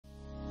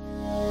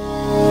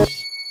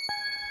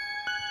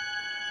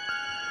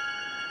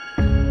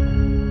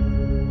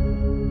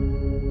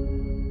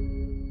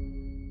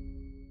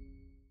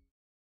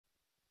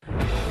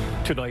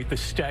Tonight, the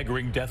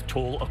staggering death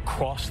toll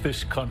across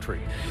this country.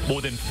 More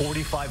than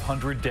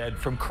 4,500 dead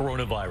from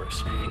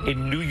coronavirus.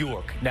 In New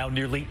York, now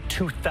nearly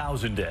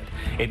 2,000 dead,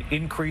 an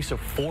increase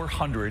of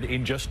 400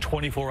 in just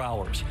 24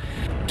 hours.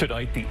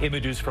 Tonight, the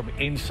images from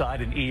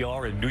inside an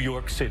ER in New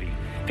York City.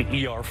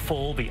 The ER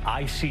full, the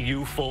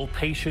ICU full,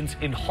 patients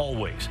in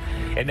hallways.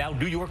 And now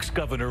New York's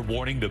governor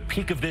warning the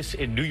peak of this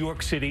in New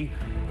York City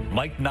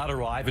might not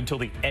arrive until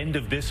the end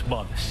of this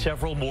month,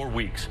 several more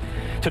weeks.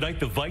 Tonight,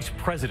 the vice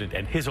president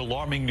and his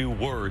alarming new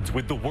words,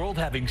 with the world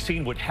having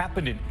seen what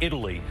happened in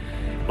Italy.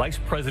 Vice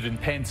President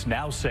Pence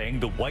now saying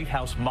the White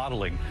House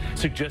modeling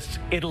suggests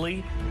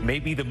Italy may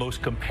be the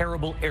most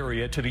comparable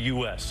area to the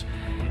U.S.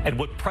 And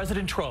what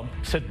President Trump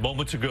said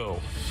moments ago.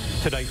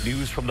 Tonight,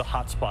 news from the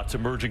hotspots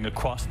emerging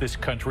across this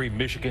country,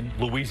 Michigan,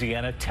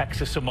 Louisiana,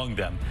 Texas among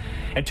them.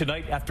 And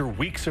tonight, after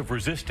weeks of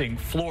resisting,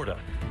 Florida,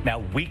 now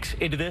weeks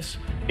into this,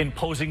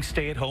 imposing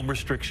stay-at-home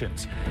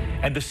restrictions.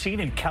 And the scene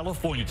in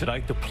California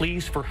tonight, the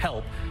pleas for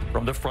help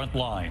from the front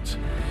lines.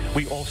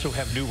 We also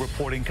have new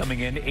reporting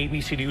coming in,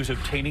 ABC News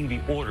obtaining the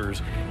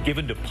orders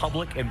given to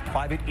public and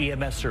private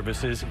EMS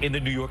services in the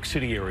New York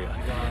City area.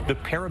 The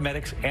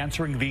paramedics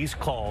answering these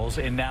calls,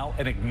 and now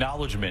an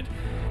acknowledgement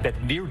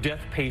that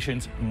near-death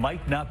patients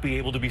might not be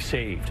able to be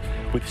saved,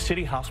 with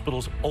city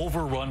hospitals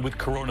overrun with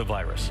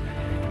coronavirus.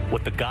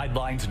 What the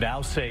guidelines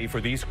now say for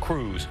these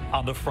crews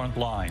on the front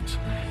lines.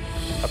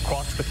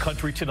 Across the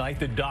country tonight,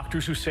 the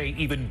doctors who say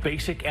even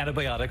basic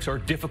antibiotics are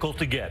difficult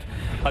to get.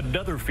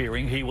 Another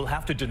fearing he will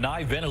have to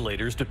deny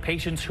ventilators to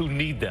patients who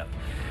need them.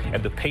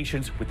 And the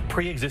patients with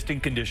pre-existing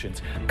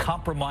conditions,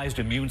 compromised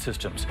immune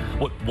systems.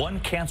 What one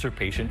cancer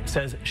patient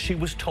says she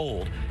was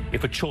told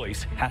if a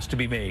choice has to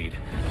be made.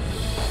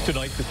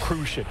 Tonight, the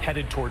cruise ship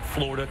headed toward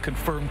Florida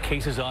confirmed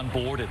cases on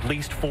board, at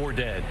least 4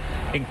 dead,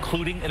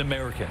 including an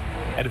American.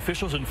 And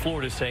officials in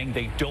Florida saying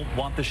they don't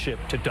want the ship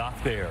to dock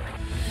there.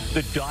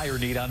 The dire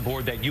need on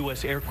board that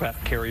U.S.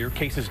 aircraft carrier,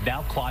 cases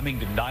now climbing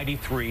to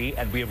 93,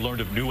 and we have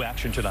learned of new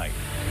action tonight.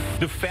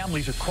 The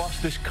families across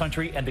this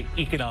country and the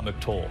economic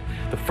toll.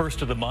 The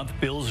first of the month,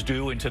 bills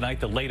due, and tonight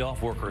the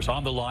laid-off workers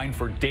on the line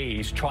for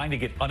days trying to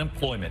get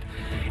unemployment.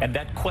 And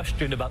that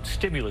question about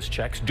stimulus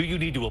checks, do you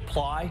need to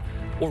apply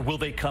or will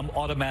they come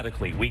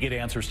automatically? We get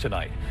answers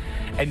tonight.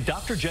 And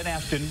Dr. Jen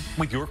Ashton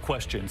with your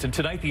questions. And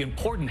tonight, the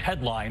important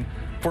headline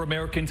for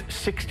Americans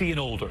 60 and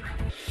older.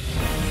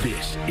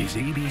 This is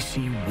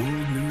ABC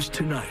World News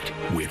Tonight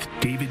with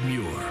David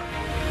Muir.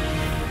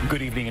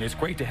 Good evening, and it's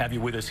great to have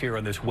you with us here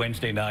on this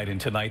Wednesday night. And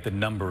tonight, the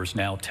numbers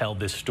now tell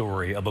this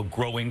story of a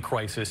growing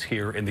crisis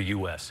here in the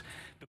U.S.